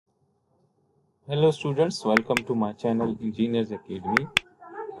Hello students, welcome to my channel Engineers Academy.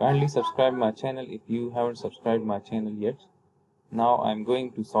 Kindly subscribe my channel if you haven't subscribed my channel yet. Now I'm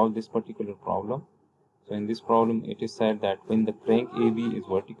going to solve this particular problem. So in this problem it is said that when the crank AB is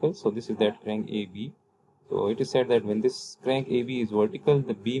vertical, so this is that crank AB. So it is said that when this crank AB is vertical,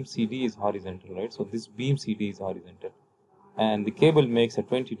 the beam CD is horizontal, right? So this beam CD is horizontal and the cable makes a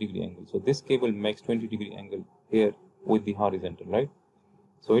 20-degree angle. So this cable makes 20-degree angle here with the horizontal, right?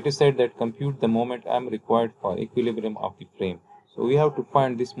 So it is said that compute the moment m required for equilibrium of the frame. So we have to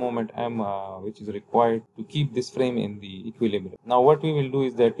find this moment m which is required to keep this frame in the equilibrium. Now what we will do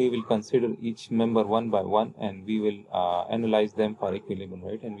is that we will consider each member one by one and we will analyze them for equilibrium,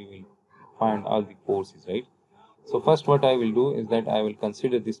 right? And we will find all the forces, right? So first what I will do is that I will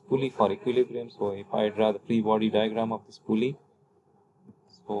consider this pulley for equilibrium. So if I draw the free body diagram of this pulley,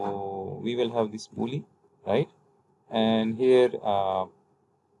 so we will have this pulley, right? And here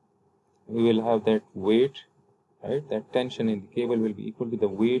we will have that weight, right? That tension in the cable will be equal to the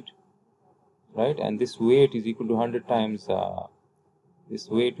weight, right? And this weight is equal to 100 times this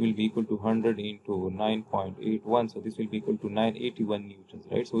weight will be equal to 100 into 9.81, so this will be equal to 981 newtons,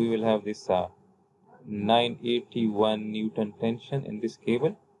 right? So we will have this 981 newton tension in this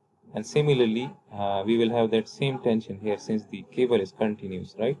cable, and similarly we will have that same tension here since the cable is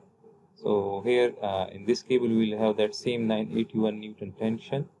continuous, right? So here in this cable we will have that same 981 newton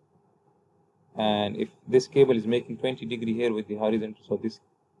tension, and if this cable is making 20-degree here with the horizontal, so this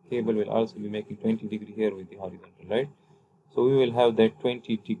cable will also be making 20-degree here with the horizontal, right? So we will have that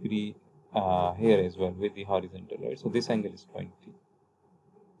 20-degree here as well with the horizontal, right? So this angle is 20,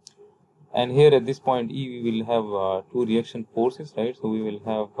 and here at this point E we will have two reaction forces, right? So we will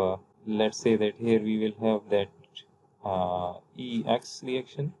have let's say that here we will have that EX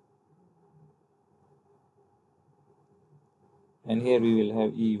reaction, and here we will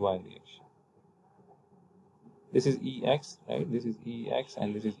have EY reaction. This is EX, right? This is EX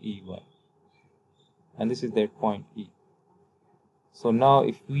and this is EY, and this is that point E. So now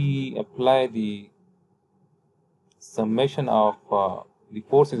if we apply the summation of the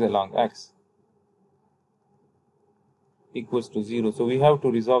forces along X equals to 0, so we have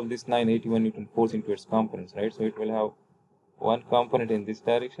to resolve this 981 Newton force into its components, right? So it will have one component in this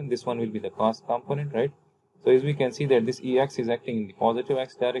direction, this one will be the cos component, right? So as we can see that this EX is acting in the positive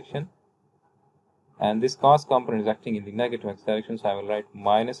X direction, and this cos component is acting in the negative X direction, so I will write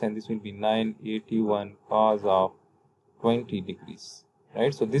minus, and this will be 981 cos of 20 degrees,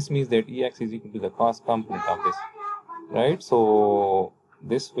 right? So this means that EX is equal to the cos component of this, right? So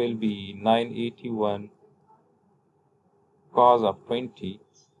this will be 981 cos of 20,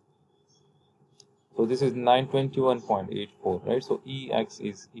 so this is 921.84, right? So EX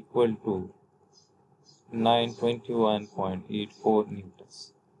is equal to 921.84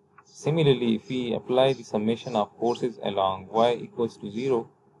 newtons. Similarly, if we apply the summation of forces along Y equals to 0,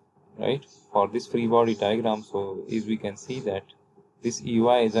 right, for this free body diagram, so as we can see that this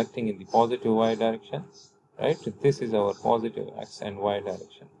EY is acting in the positive Y direction, right? This is our positive X and Y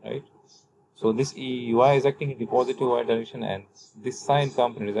direction, right? So this EY is acting in the positive Y direction, and this sine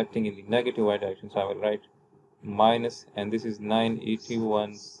component is acting in the negative Y direction, so I will write minus, and this is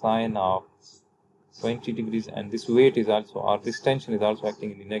 981 sine of 20 degrees, and this weight is also, or this tension is also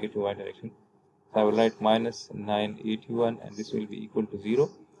acting in the negative Y direction, so I will write minus 981, and this will be equal to 0,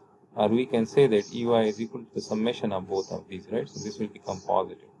 or we can say that EY is equal to the summation of both of these, right? So this will become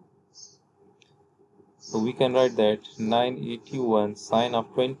positive. So we can write that 981 sine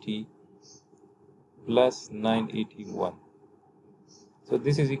of 20 plus 981. So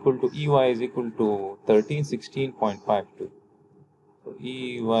this is equal to EY is equal to 1316.52. So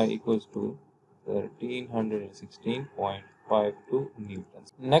EY equals to 1316.52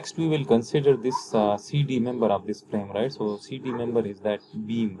 newtons. Next we will consider this CD member of this frame, right? So CD member is that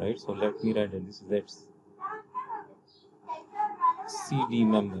beam, right? So let me write that this is that CD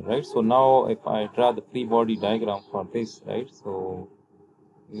member, right? So now if I draw the free body diagram for this, right? So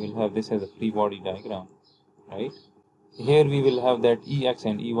we will have this as a free body diagram, right? Here we will have that EX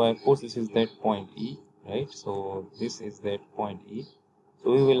and EY force. This is that point E, right? So this is that point E. So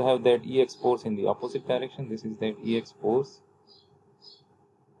we will have that EX force in the opposite direction. This is that EX force,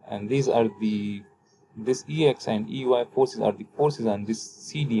 and these are this EX and EY forces are the forces on this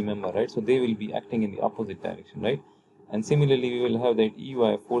CD member, right? So they will be acting in the opposite direction, right? And similarly we will have that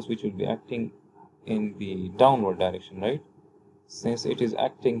EY force which will be acting in the downward direction, right? Since it is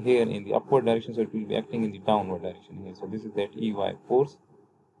acting here in the upward direction, so it will be acting in the downward direction here. So this is that EY force.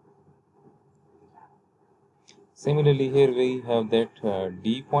 Similarly here we have that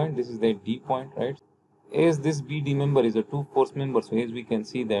D point. This is that D point, right? As this BD member is a two force member, so as we can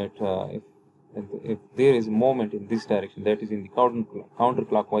see that if if there is moment in this direction, that is in the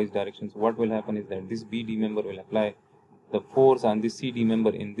counterclockwise direction, so what will happen is that this BD member will apply the force on this CD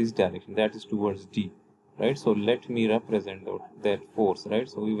member in this direction, that is towards D, right? So let me represent that force, right?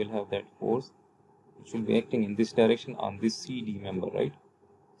 So we will have that force which will be acting in this direction on this CD member, right?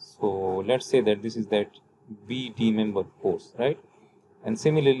 So let's say that this is that BD member force, right? And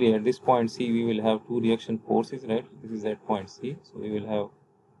similarly at this point C, we will have two reaction forces, right? This is at point C, so we will have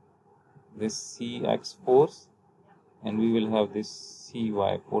this CX force and we will have this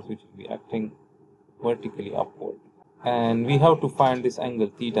CY force which will be acting vertically upward. And we have to find this angle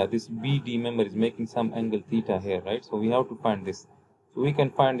theta. This BD member is making some angle theta here, right? So we have to find this. So we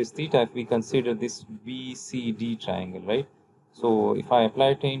can find this theta if we consider this BCD triangle, right? So if I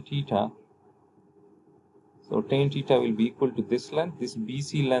apply tan theta, so tan theta will be equal to this length, this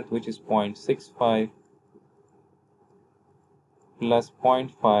BC length, which is 0.65 plus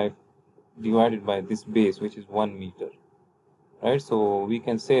 0.5 divided by this base, which is 1 meter, right? So we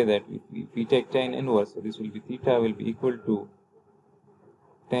can say that if we take tan inverse, so this will be theta will be equal to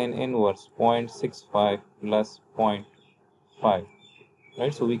tan inverse 0.65 plus 0.5,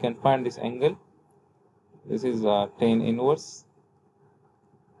 right? So we can find this angle. This is tan inverse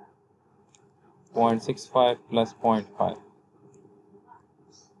 0.65 plus 0.5.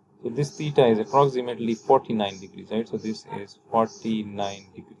 So this theta is approximately 49 degrees, right? So this is 49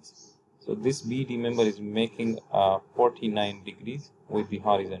 degrees. So this BD member is making 49 degrees with the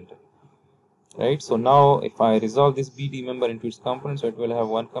horizontal, right? So now if I resolve this BD member into its components, so it will have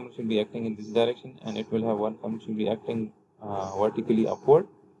one component will be acting in this direction and it will have one component will be acting vertically upward.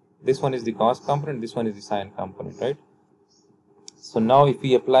 This one is the cos component, this one is the sine component, right? So now if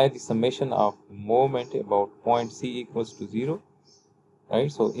we apply the summation of moment about point C equals to 0, right?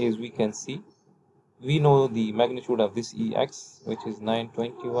 So as we can see, we know the magnitude of this EX, which is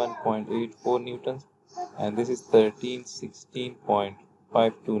 921.84 newtons, and this is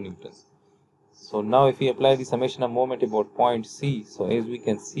 1316.52 newtons. So now if we apply the summation of moment about point C, so as we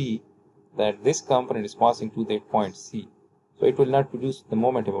can see that this component is passing to that point C, so it will not produce the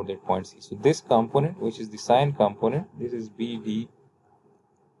moment about that point C. So this component, which is the sine component, this is BD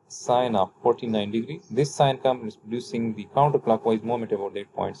sine of 49 degrees. This sine component is producing the counterclockwise moment about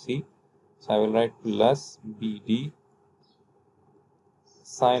that point C. So I will write plus BD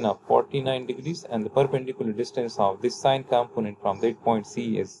sine of 49 degrees, and the perpendicular distance of this sine component from that point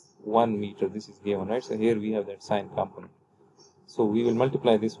C is 1 meter. This is given, right? So here we have that sine component. So we will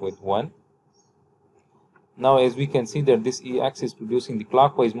multiply this with 1. Now as we can see that this EX is producing the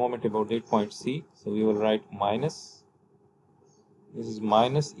clockwise moment about that point C. So we will write minus. This is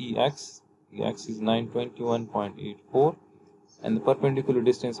minus EX. EX is 921.84. And the perpendicular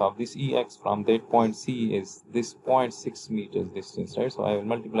distance of this EX from that point C is this 0.6 meters distance, right? So I will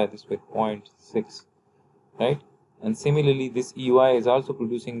multiply this with 0.6, right? And similarly, this EY is also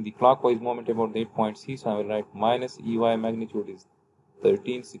producing the clockwise moment about that point C, so I will write minus EY magnitude is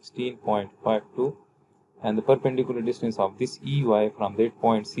 1316.52, and the perpendicular distance of this EY from that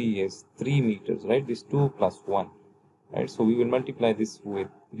point C is 3 meters, right? This 2 plus 1, right? So we will multiply this with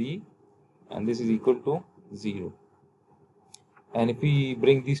 3, and this is equal to 0. And if we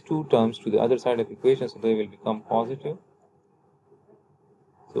bring these two terms to the other side of the equation, so they will become positive.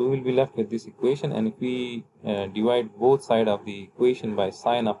 So we will be left with this equation, and if we divide both sides of the equation by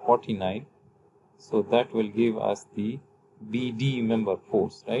sine of 49, so that will give us the BD member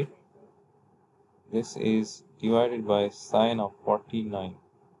force, right? This is divided by sine of 49.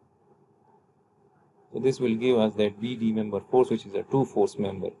 So this will give us that BD member force, which is a two force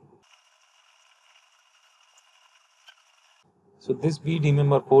member. So this BD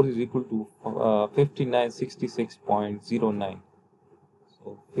member force is equal to 5966.09.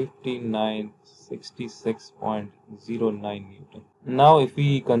 So 5966.09 Newton. Now if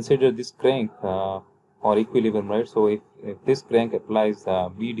we consider this crank for equilibrium, right? So if this crank applies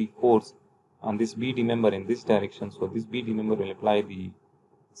BD force on this BD member in this direction, so this BD member will apply the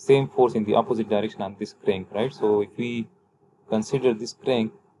same force in the opposite direction on this crank, right? So if we consider this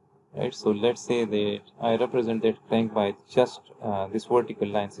crank, right, so let's say that I represent that crank by just this vertical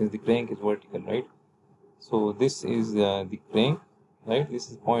line, since the crank is vertical, right? So this is the crank, right?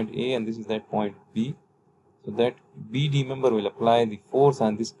 This is point A and this is that point B. So that BD member will apply the force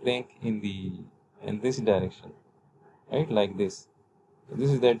on this crank in this direction, right, like this. So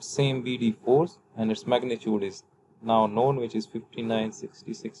this is that same BD force, and its magnitude is now known, which is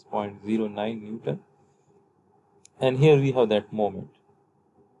 5966.09 Newton. And here we have that moment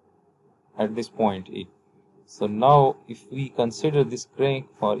at this point A. So now if we consider this crank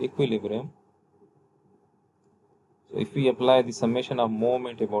for equilibrium, So if we apply the summation of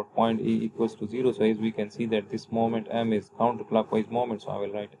moment about point A equals to 0, so as we can see that this moment M is counterclockwise moment, so I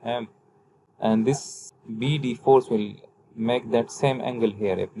will write M, and this BD force will make that same angle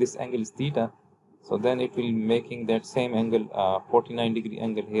here. If this angle is theta, so then it will making that same angle 49-degree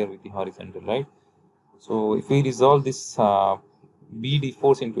angle here with the horizontal, right? So if we resolve this BD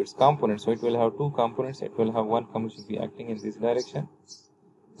force into its components, so it will have two components. It will have one component should be acting in this direction,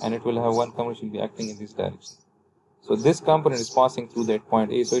 and it will have one component should be acting in this direction. So this component is passing through that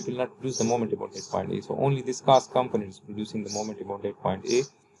point A, so it will not produce the moment about that point A. So only this cos component is producing the moment about that point A,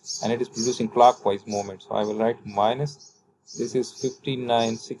 and it is producing clockwise moment. So I will write minus, this is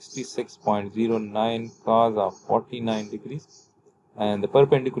 5966.09 cos of 49 degrees, and the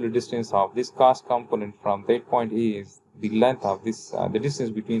perpendicular distance of this cos component from that point A is the length of this, the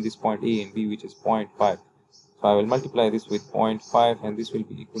distance between this point A and B, which is 0.5. So I will multiply this with 0.5, and this will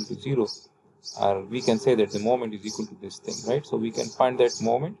be equal to 0. Or we can say that the moment is equal to this thing, right? So we can find that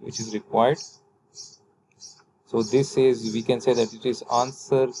moment which is required. So this is, we can say that it is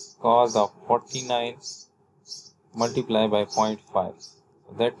answer cos of 49 multiplied by 0.5.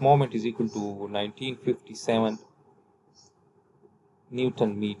 So that moment is equal to 1957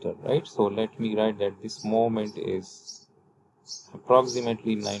 Newton meter, right? So let me write that this moment is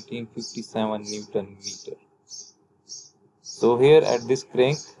approximately 1957 Newton meter. So here at this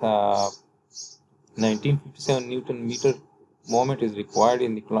crank, 1957 Newton meter moment is required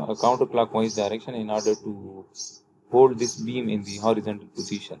in the counterclockwise direction in order to hold this beam in the horizontal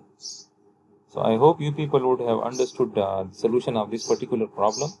position. So I hope you people would have understood the solution of this particular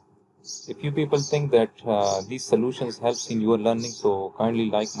problem. If you people think that these solutions helps in your learning, so kindly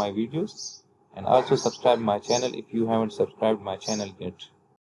like my videos and also subscribe my channel if you haven't subscribed my channel yet.